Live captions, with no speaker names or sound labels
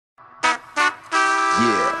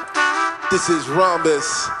This is rhombus,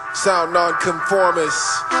 sound non-conformist.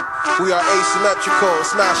 We are asymmetrical,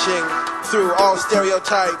 smashing through all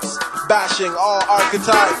stereotypes, bashing all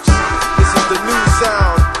archetypes. This is the new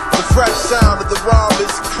sound, the fresh sound of the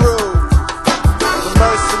rhombus crew. The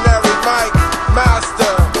mercenary Mike,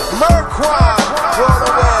 Master, Merquan, roll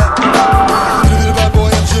away. The bad boy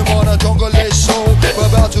and Jim on a jungle show. We're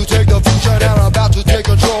about to take the fusion and I'm about to take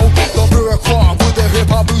control. The Merquan with the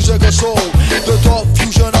hip-hop music and soul. The dark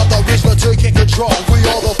fusion of the rich, we're taking control. We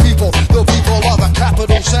are the people of the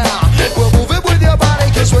capital sound. We're moving with your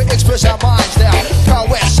body cause we express our minds now.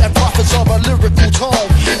 Prowess and prophets of a lyrical tone.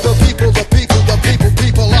 The people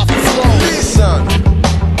of the flow. Listen.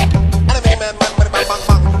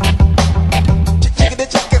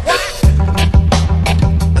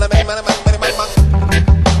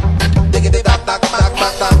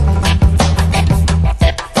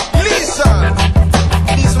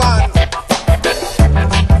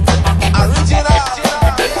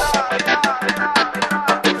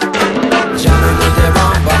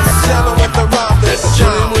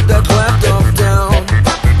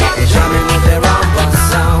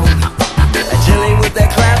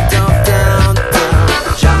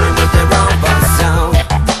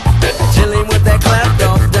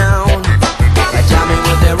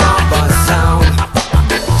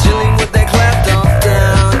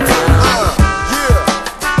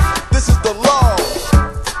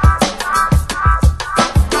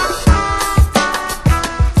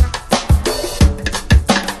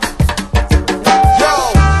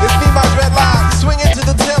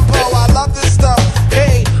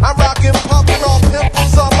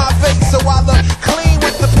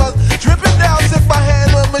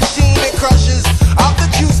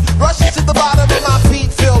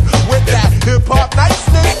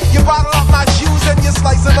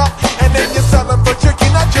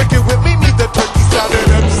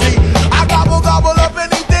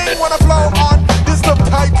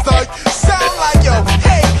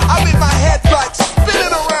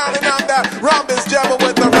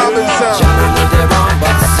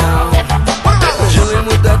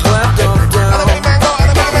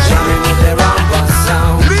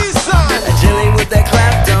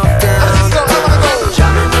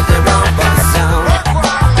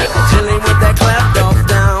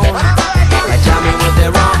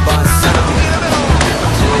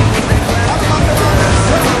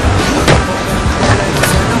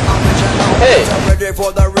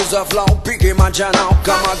 For the reserve flow, picking my channel.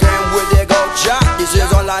 Come again with the go chat. This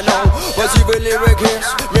is all I know. But if a lyric is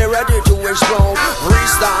me ready to explode.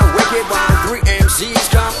 Freestyle, wicked one, 3 MCs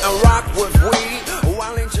come and rock with we.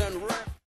 Wellington.